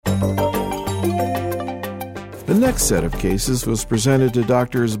next set of cases was presented to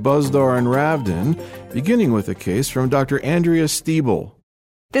Drs. Buzdar and Ravdan, beginning with a case from Dr. Andrea Stiebel.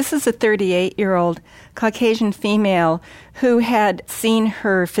 This is a 38-year-old Caucasian female who had seen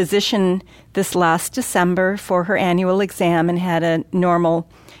her physician this last December for her annual exam and had a normal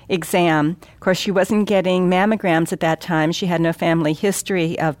exam. Of course, she wasn't getting mammograms at that time. She had no family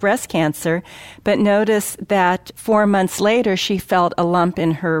history of breast cancer, but noticed that 4 months later she felt a lump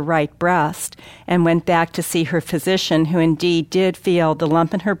in her right breast and went back to see her physician, who indeed did feel the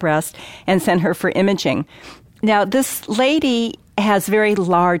lump in her breast and sent her for imaging. Now, this lady has very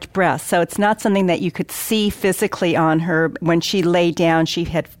large breasts, so it's not something that you could see physically on her. When she lay down, she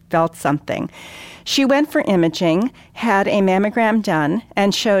had felt something. She went for imaging, had a mammogram done,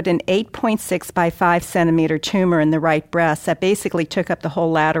 and showed an 8.6 by 5 centimeter tumor in the right breast that basically took up the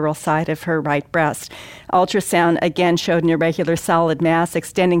whole lateral side of her right breast. Ultrasound again showed an irregular solid mass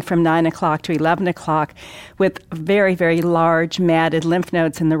extending from 9 o'clock to 11 o'clock with very, very large matted lymph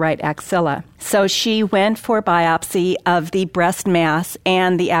nodes in the right axilla. So she went for biopsy of the breast mass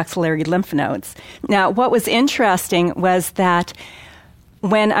and the axillary lymph nodes. Now, what was interesting was that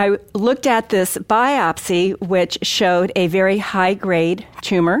when I looked at this biopsy, which showed a very high-grade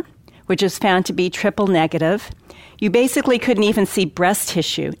tumor, which is found to be triple negative, you basically couldn't even see breast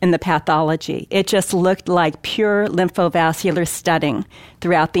tissue in the pathology. It just looked like pure lymphovascular studding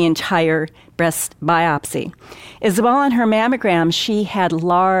throughout the entire breast biopsy. As well, on her mammogram, she had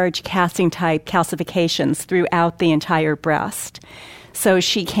large casting-type calcifications throughout the entire breast. So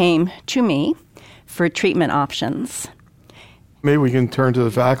she came to me for treatment options. Maybe we can turn to the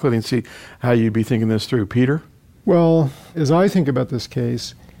faculty and see how you'd be thinking this through. Peter? Well, as I think about this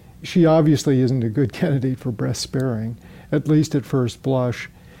case, she obviously isn't a good candidate for breast sparing, at least at first blush.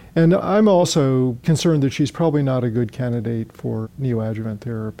 And I'm also concerned that she's probably not a good candidate for neoadjuvant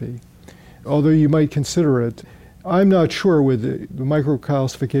therapy. Although you might consider it, I'm not sure with the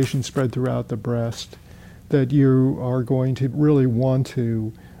microcalcification spread throughout the breast that you are going to really want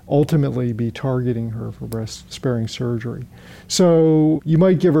to ultimately be targeting her for breast-sparing surgery. So you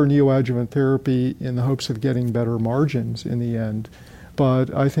might give her neoadjuvant therapy in the hopes of getting better margins in the end,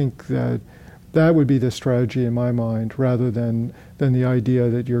 but I think that would be the strategy in my mind, rather than the idea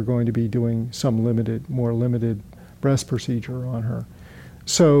that you're going to be doing some more limited breast procedure on her.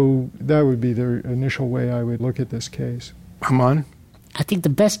 So that would be the initial way I would look at this case. Aman? I think the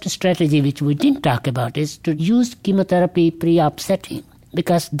best strategy, which we didn't talk about, is to use chemotherapy pre-op setting.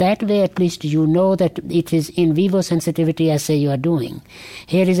 Because that way at least you know that it is in vivo sensitivity assay you are doing.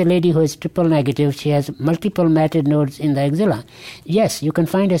 Here is a lady who is triple negative. She has multiple matted nodes in the axilla. Yes, you can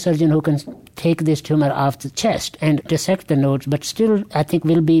find a surgeon who can take this tumor off the chest and dissect the nodes, but still I think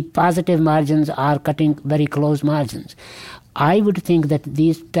will be positive margins or cutting very close margins. I would think that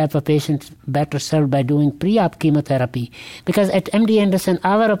these type of patients better served by doing pre-op chemotherapy, because at MD Anderson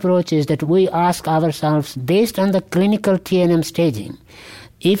our approach is that we ask ourselves, based on the clinical TNM staging,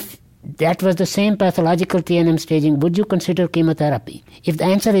 if that was the same pathological TNM staging, would you consider chemotherapy? If the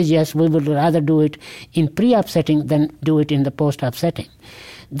answer is yes, we would rather do it in pre-op setting than do it in the post-op setting.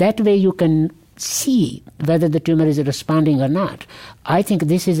 That way you can see whether the tumor is responding or not. I think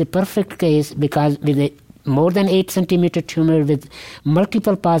this is a perfect case, because with a more than 8 centimeter tumor with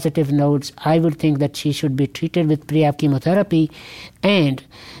multiple positive nodes, I would think that she should be treated with pre-op chemotherapy. And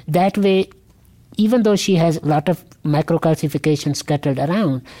that way, even though she has a lot of microcalcification scattered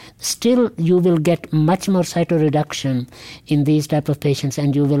around, still you will get much more cytoreduction in these type of patients,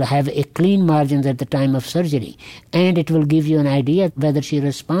 and you will have a clean margins at the time of surgery. And it will give you an idea whether she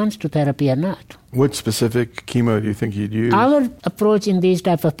responds to therapy or not. What specific chemo do you think you'd use? Our approach in these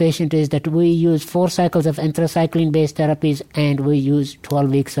type of patients is that we use 4 cycles of anthracycline-based therapies, and we use 12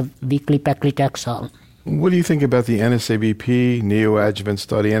 weeks of weekly paclitaxel. What do you think about the NSABP neoadjuvant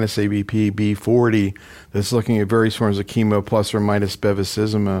study, NSABP B40, that's looking at various forms of chemo plus or minus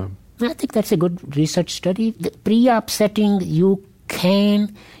bevacizumab? I think that's a good research study. The pre-op setting, you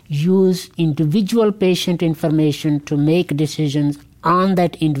can use individual patient information to make decisions on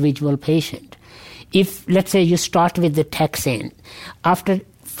that individual patient. If, let's say, you start with the taxane, after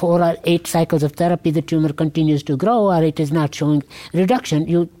 4 or 8 cycles of therapy, the tumor continues to grow or it is not showing reduction,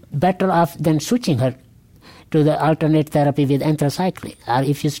 you're better off than switching her to the alternate therapy with anthracycline. Or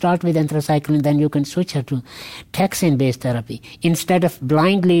if you start with anthracycline, then you can switch her to taxane-based therapy instead of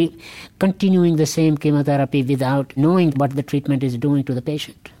blindly continuing the same chemotherapy without knowing what the treatment is doing to the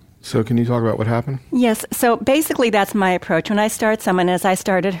patient. So can you talk about what happened? Yes. So basically that's my approach. When I start someone, as I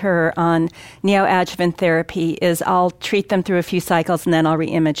started her on neoadjuvant therapy, is I'll treat them through a few cycles and then I'll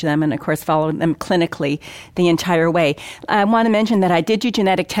re-image them and, of course, follow them clinically the entire way. I want to mention that I did do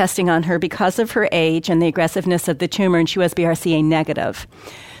genetic testing on her because of her age and the aggressiveness of the tumor, and she was BRCA negative.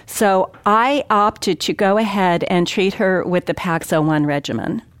 So I opted to go ahead and treat her with the Paxo-1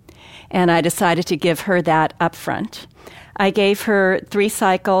 regimen, and I decided to give her that up front. I gave her 3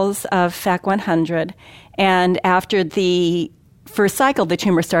 cycles of FAC 100, and after the first cycle, the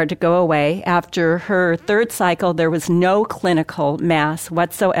tumor started to go away. After her 3rd cycle, there was no clinical mass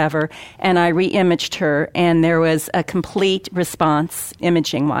whatsoever, and I re-imaged her, and there was a complete response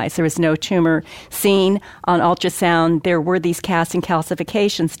imaging-wise. There was no tumor seen on ultrasound. There were these casting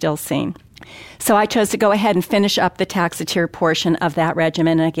calcifications still seen. So I chose to go ahead and finish up the Taxotere portion of that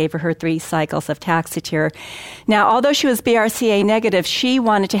regimen, and I gave her 3 cycles of Taxotere. Now, although she was BRCA negative, she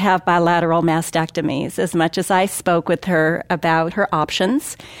wanted to have bilateral mastectomies. As much as I spoke with her about her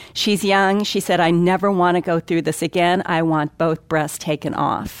options, she's young. She said, I never want to go through this again. I want both breasts taken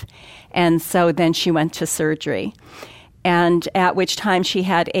off. And so then she went to surgery, and at which time she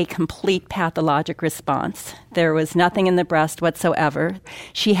had a complete pathologic response. There was nothing in the breast whatsoever.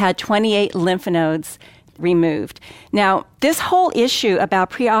 She had 28 lymph nodes removed. Now, this whole issue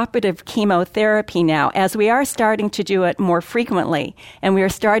about preoperative chemotherapy now, as we are starting to do it more frequently, and we are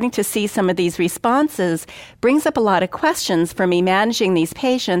starting to see some of these responses, brings up a lot of questions for me managing these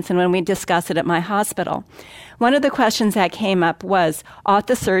patients and when we discuss it at my hospital. One of the questions that came up was, ought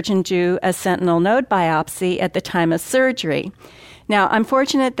the surgeon do a sentinel node biopsy at the time of surgery? Now, I'm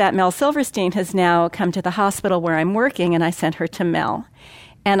fortunate that Mel Silverstein has now come to the hospital where I'm working, and I sent her to Mel.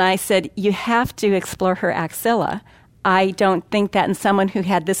 And I said, you have to explore her axilla. I don't think that in someone who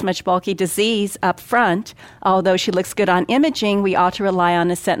had this much bulky disease up front, although she looks good on imaging, we ought to rely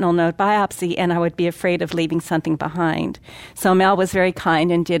on a sentinel node biopsy, and I would be afraid of leaving something behind. So Mel was very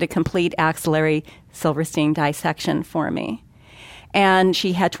kind and did a complete axillary Silverstein dissection for me. And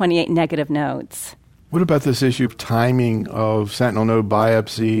she had 28 negative nodes. What about this issue of timing of sentinel node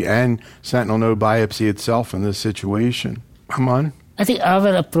biopsy and sentinel node biopsy itself in this situation? Aman? I think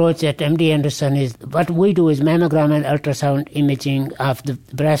our approach at MD Anderson is what we do is mammogram and ultrasound imaging of the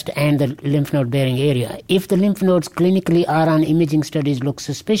breast and the lymph node bearing area. If the lymph nodes clinically are on imaging studies look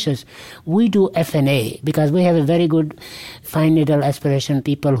suspicious, we do FNA because we have a very good fine needle aspiration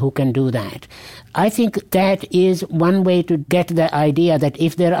people who can do that. I think that is one way to get the idea that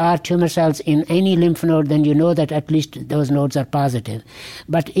if there are tumor cells in any lymph node, then you know that at least those nodes are positive.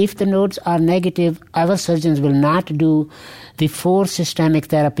 But if the nodes are negative, our surgeons will not do before systemic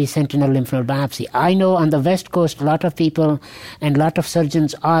therapy sentinel lymph node biopsy. I know on the West Coast, a lot of people and a lot of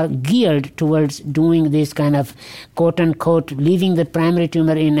surgeons are geared towards doing this kind of quote-unquote leaving the primary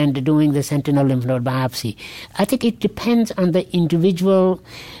tumor in and doing the sentinel lymph node biopsy. I think it depends on the individual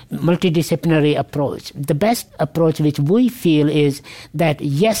multidisciplinary approach. The best approach which we feel is that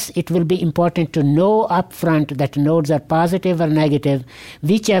yes, it will be important to know upfront that nodes are positive or negative,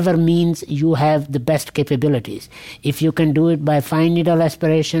 whichever means you have the best capabilities. If you can do it by fine needle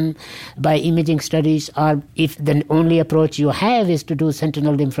aspiration, by imaging studies, or if the only approach you have is to do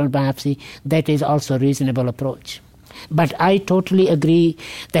sentinel lymph node biopsy, that is also a reasonable approach. But I totally agree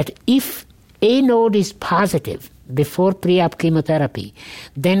that if a node is positive before pre-op chemotherapy,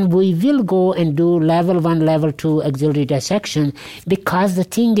 then we will go and do level 1, level 2 axillary dissection, because the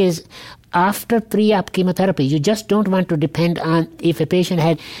thing is, after pre-op chemotherapy, you just don't want to depend on if a patient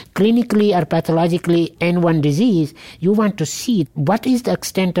had clinically or pathologically N1 disease. You want to see what is the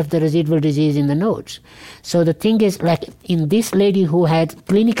extent of the residual disease in the nodes. So the thing is, like in this lady who had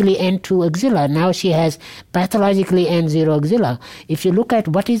clinically N2 axilla, now she has pathologically N0 axilla. If you look at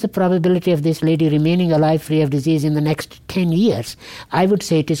what is the probability of this lady remaining alive free of disease in the next 10 years, I would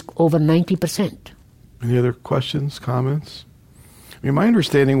say it is over 90%. Any other questions, comments? My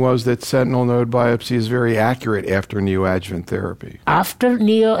understanding was that sentinel node biopsy is very accurate after neoadjuvant therapy. After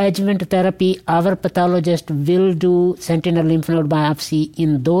neoadjuvant therapy, our pathologist will do sentinel lymph node biopsy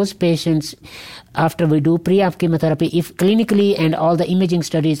in those patients after we do pre-op chemotherapy. If clinically and all the imaging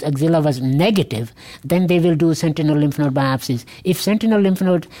studies axilla was negative, then they will do sentinel lymph node biopsies. If sentinel lymph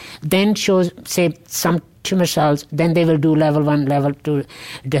node then shows, say, some tumor cells, then they will do level 1, level 2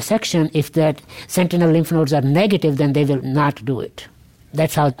 dissection. If that sentinel lymph nodes are negative, then they will not do it.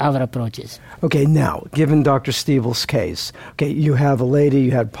 That's how our approach is. Okay, now, given Dr. Stiebel's case, okay, you have a lady,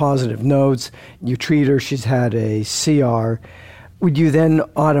 you had positive nodes, you treat her, she's had a CR. Would you then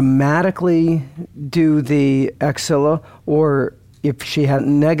automatically do the axilla, or if she had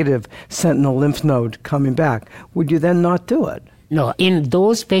negative sentinel lymph node coming back, would you then not do it? No, in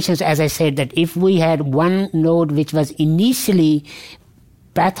those patients, as I said, that if we had one node which was initially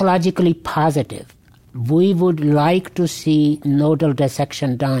pathologically positive, we would like to see nodal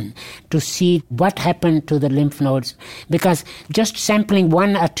dissection done to see what happened to the lymph nodes, because just sampling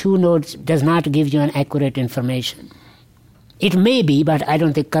one or two nodes does not give you an accurate information. It may be, but I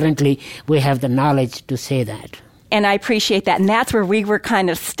don't think currently we have the knowledge to say that. And I appreciate that. And that's where we were kind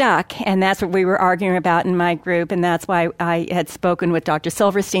of stuck. And that's what we were arguing about in my group. And that's why I had spoken with Dr.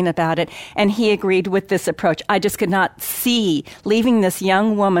 Silverstein about it. And he agreed with this approach. I just could not see leaving this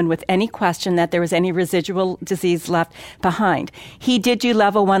young woman with any question that there was any residual disease left behind. He did do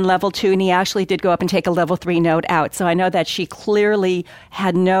level 1, level 2, and he actually did go up and take a level 3 node out. So I know that she clearly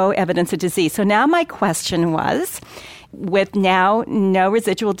had no evidence of disease. So now my question was, with now no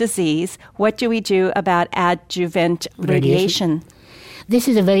residual disease, what do we do about adjuvant radiation? This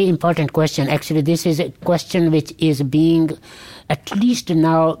is a very important question. Actually, this is a question which is being at least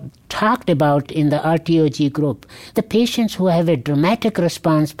now talked about in the RTOG group. The patients who have a dramatic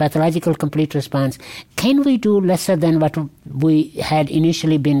response, pathological complete response, can we do lesser than what we had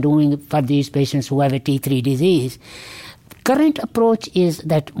initially been doing for these patients who have a T3 disease? Current approach is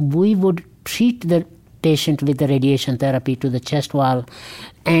that we would treat the patient with the radiation therapy to the chest wall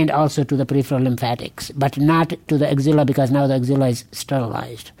and also to the peripheral lymphatics, but not to the axilla, because now the axilla is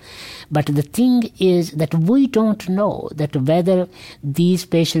sterilized. But the thing is that we don't know that whether these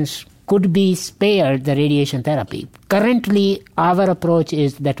patients could be spared the radiation therapy. Currently, our approach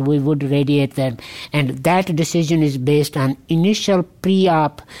is that we would radiate them, and that decision is based on initial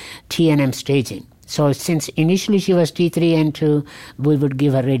pre-op TNM staging. So since initially she was T3 and 2, we would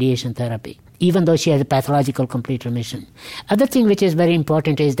give her radiation therapy, even though she has a pathological complete remission. Other thing which is very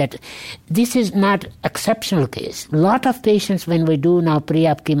important is that this is not exceptional case. A lot of patients, when we do now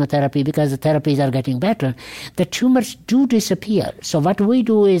pre-op chemotherapy, because the therapies are getting better, the tumors do disappear. So what we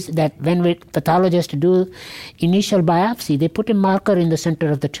do is that when we pathologists do initial biopsy, they put a marker in the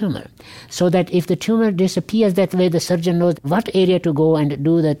center of the tumor, so that if the tumor disappears, that way the surgeon knows what area to go and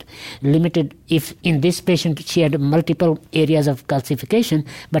do that limited. If in this patient she had multiple areas of calcification,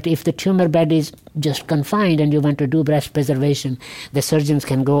 but if the tumor bed is just confined and you want to do breast preservation, the surgeons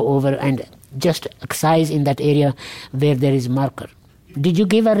can go over and just excise in that area where there is marker. Did you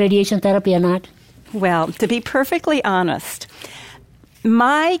give her radiation therapy or not? Well, to be perfectly honest,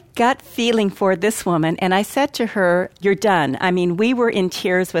 my gut feeling for this woman, and I said to her, you're done. I mean, we were in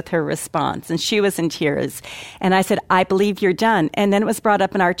tears with her response, and she was in tears. And I said, I believe you're done. And then it was brought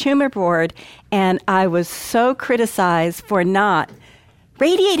up in our tumor board, and I was so criticized for not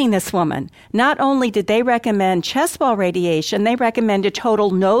radiating this woman. Not only did they recommend chest wall radiation, they recommended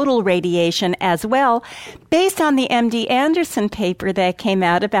total nodal radiation as well, based on the MD Anderson paper that came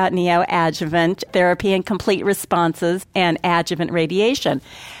out about neoadjuvant therapy and complete responses and adjuvant radiation.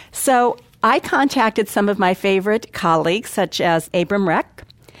 So I contacted some of my favorite colleagues, such as Abram Reck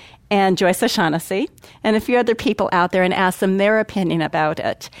and Joyce O'Shaughnessy, and a few other people out there, and asked them their opinion about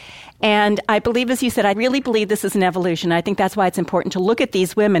it. And I believe, as you said, I really believe this is an evolution. I think that's why it's important to look at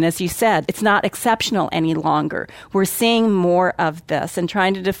these women. As you said, it's not exceptional any longer. We're seeing more of this, and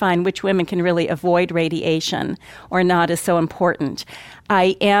trying to define which women can really avoid radiation or not is so important.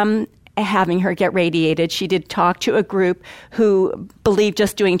 I am having her get radiated. She did talk to a group who believed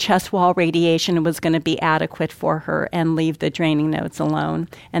just doing chest wall radiation was going to be adequate for her and leave the draining nodes alone.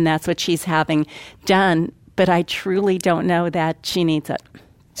 And that's what she's having done. But I truly don't know that she needs it.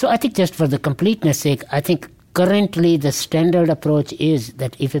 So I think just for the completeness sake, I think currently the standard approach is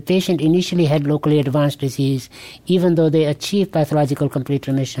that if a patient initially had locally advanced disease, even though they achieve pathological complete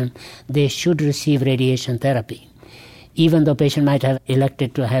remission, they should receive radiation therapy, even though patient might have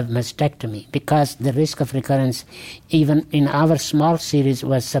elected to have mastectomy, because the risk of recurrence, even in our small series,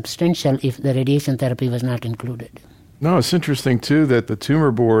 was substantial if the radiation therapy was not included. No, it's interesting, too, that the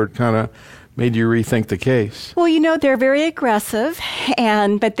tumor board kind of made you rethink the case. Well, you know, they're very aggressive,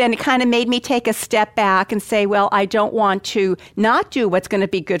 but then it kind of made me take a step back and say, well, I don't want to not do what's going to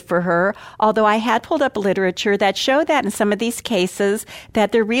be good for her, although I had pulled up literature that showed that in some of these cases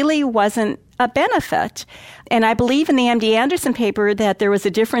that there really wasn't a benefit. And I believe in the MD Anderson paper that there was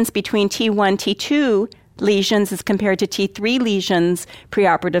a difference between T1, T2 lesions as compared to T3 lesions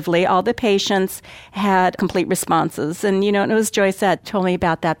preoperatively. All the patients had complete responses. And, you know, it was Joyce that told me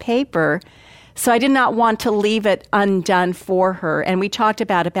about that paper. So I did not want to leave it undone for her. And we talked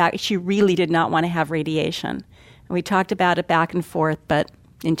about it she really did not want to have radiation. And we talked about it back and forth, but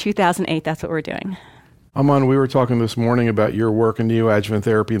in 2008, that's what we're doing. Aman, we were talking this morning about your work in neoadjuvant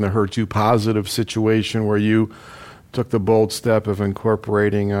therapy in the HER2 positive situation where you took the bold step of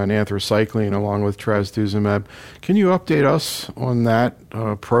incorporating an anthracycline along with trastuzumab. Can you update us on that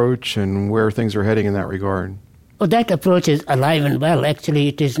approach and where things are heading in that regard? Well, that approach is alive and well. Actually,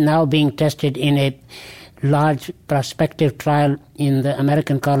 it is now being tested in a large prospective trial in the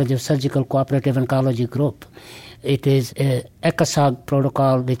American College of Surgical Cooperative Oncology group. It is a ECOSOG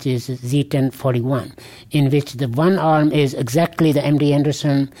protocol, which is Z1041, in which the one arm is exactly the MD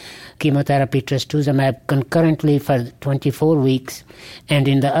Anderson chemotherapy trastuzumab concurrently for 24 weeks, and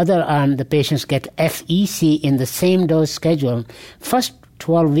in the other arm, the patients get FEC in the same dose schedule, first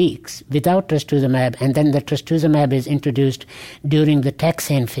 12 weeks without trastuzumab, and then the trastuzumab is introduced during the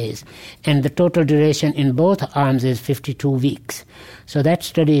taxane phase. And the total duration in both arms is 52 weeks. So that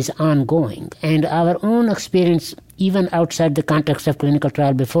study is ongoing. And our own experience, even outside the context of clinical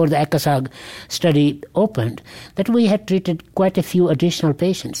trial before the ECOSOG study opened, that we had treated quite a few additional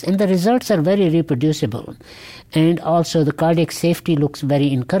patients. And the results are very reproducible. And also the cardiac safety looks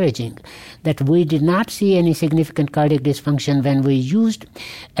very encouraging, that we did not see any significant cardiac dysfunction when we used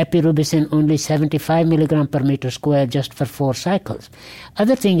epirubicin only 75 milligram per meter square just for 4 cycles.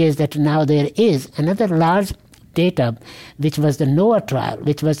 Other thing is that now there is another large data, which was the NOAA trial,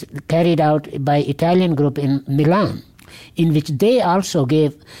 which was carried out by Italian group in Milan, in which they also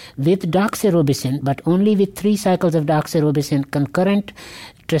gave with doxorubicin, but only with 3 cycles of doxorubicin, concurrent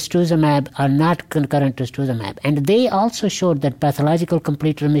trastuzumab or not concurrent trastuzumab. And they also showed that pathological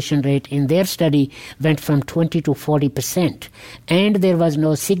complete remission rate in their study went from 20 to 40%. And there was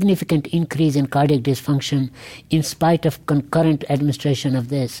no significant increase in cardiac dysfunction in spite of concurrent administration of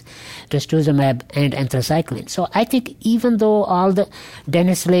this trastuzumab and anthracycline. So I think even though all the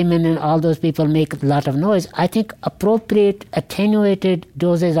Dennis Lehman and all those people make a lot of noise, I think appropriate attenuated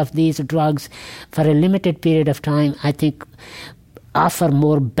doses of these drugs for a limited period of time, I think offer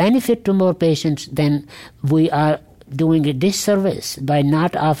more benefit to more patients than we are doing a disservice by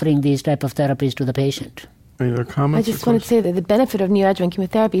not offering these type of therapies to the patient. Any other comments? I just wanted to say that the benefit of neoadjuvant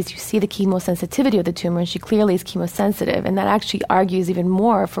chemotherapy is you see the chemosensitivity of the tumor, and she clearly is chemosensitive, and that actually argues even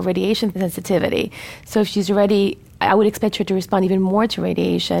more for radiation sensitivity. So if she's already, I would expect her to respond even more to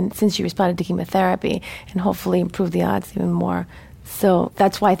radiation since she responded to chemotherapy, and hopefully improve the odds even more. So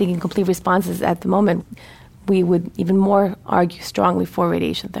that's why I think in complete responses at the moment, we would even more argue strongly for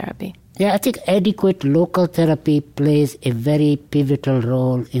radiation therapy. Yeah, I think adequate local therapy plays a very pivotal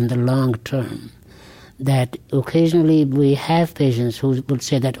role in the long term. That occasionally we have patients who will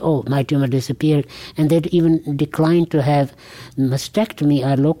say that, oh, my tumor disappeared, and they'd even decline to have mastectomy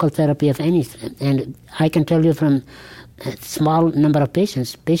or local therapy of anything. And I can tell you from a small number of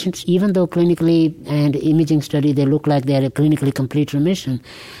patients, even though clinically and imaging study, they look like they're a clinically complete remission,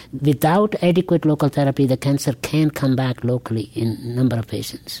 without adequate local therapy, the cancer can come back locally in a number of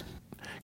patients.